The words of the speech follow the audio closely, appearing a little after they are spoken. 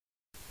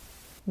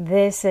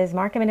This is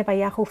Market Minute by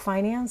Yahoo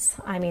Finance.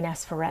 I'm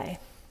Ines Ferre.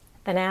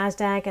 The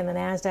NASDAQ and the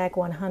NASDAQ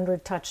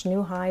 100 touched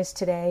new highs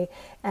today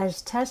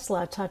as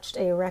Tesla touched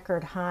a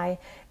record high.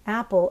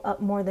 Apple,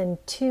 up more than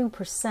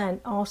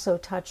 2%, also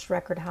touched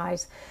record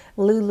highs.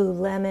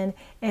 Lululemon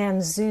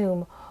and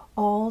Zoom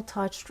all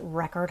touched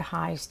record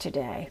highs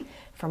today.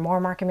 For more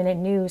Market Minute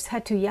news,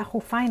 head to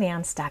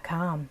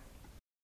yahoofinance.com.